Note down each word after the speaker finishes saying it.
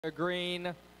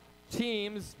Green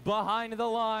teams behind the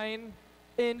line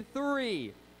in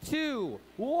 3, 2,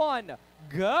 1,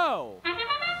 go!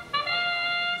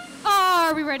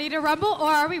 Are we ready to rumble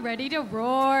or are we ready to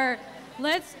roar?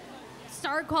 Let's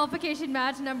start qualification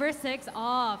match number 6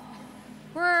 off.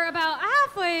 We're about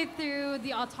halfway through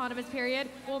the autonomous period,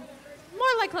 well, more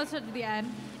like closer to the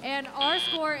end, and our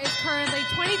score is currently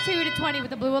 22-20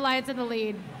 with the Blue Alliance in the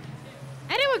lead.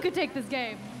 Anyone could take this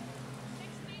game.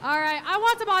 All right, I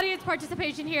want some audience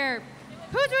participation here.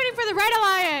 Who's rooting for the Red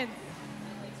Alliance?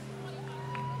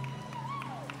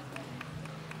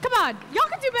 Come on, y'all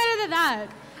can do better than that.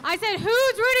 I said,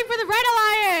 who's rooting for the Red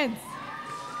Alliance?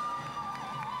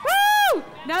 Woo!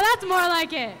 Now that's more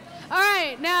like it. All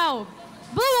right, now,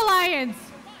 Blue Alliance,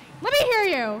 let me hear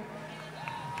you.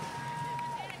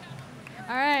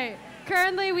 All right,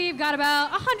 currently we've got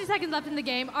about 100 seconds left in the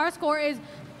game. Our score is,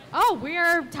 oh, we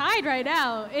are tied right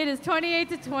now. It is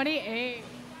 28-28.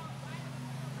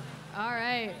 All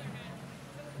right.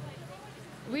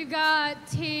 We've got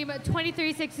team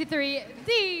 2363,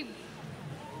 the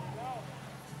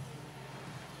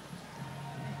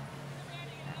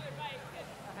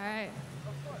all right.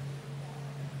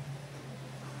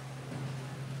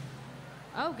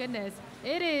 Oh, goodness.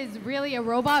 It is really a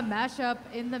robot mashup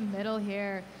in the middle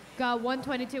here. Got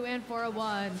 122 and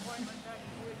 401.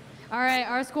 All right,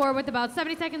 our score with about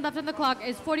 70 seconds left on the clock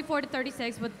is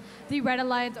 44-36 with the Red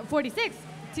Alliance,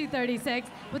 46-36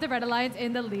 with the Red Alliance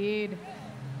in the lead.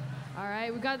 All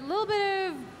right, we've got a little bit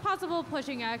of possible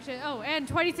pushing action. Oh, and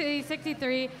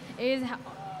 2363 is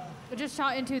just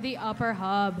shot into the upper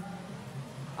hub.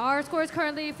 Our score is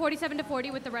currently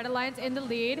 47-40 with the Red Alliance in the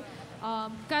lead.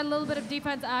 Got a little bit of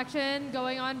defense action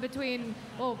going on between,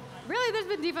 well, really there's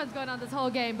been defense going on this whole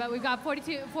game, but we've got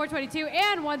 422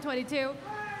 and 122,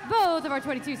 both of our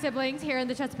 22 siblings here in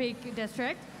the Chesapeake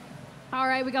District. All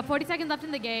right, we got 40 seconds left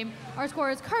in the game. Our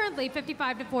score is currently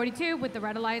 55-42 with the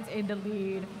Red Alliance in the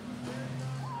lead.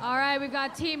 All right, we've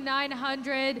got Team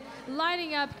 900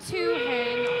 lining up to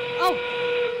hang. Oh,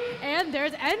 and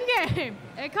there's Endgame.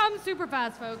 It comes super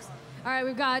fast, folks. All right,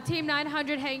 we've got Team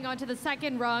 900 hanging on to the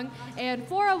second rung, and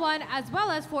 401 as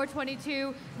well as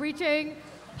 422 reaching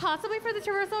possibly for the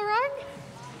traversal rung.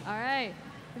 All right,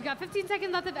 we've got 15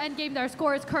 seconds left of endgame. Our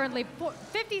score is currently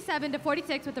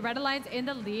 57-46 with the Red Alliance in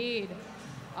the lead.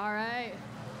 All right.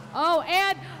 Oh,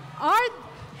 and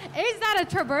is that a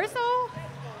traversal?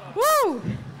 Woo!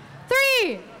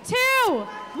 3, 2, 1,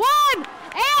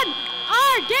 and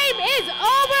our game is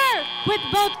over with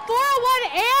both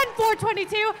 401 and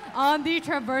 422 on the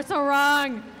traversal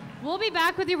rung. We'll be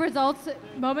back with the results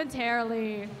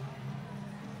momentarily.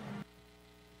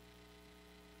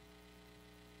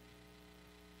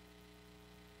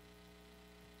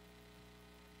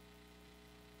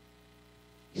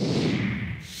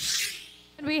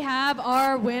 And we have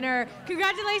our winner.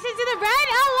 Congratulations to the Red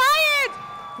Alliance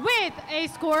with a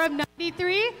score of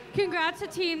 93. Congrats to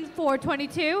teams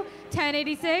 422,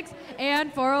 1086,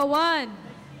 and 401.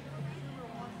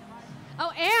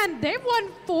 Oh, and they've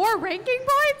won 4 ranking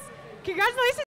points. Congratulations.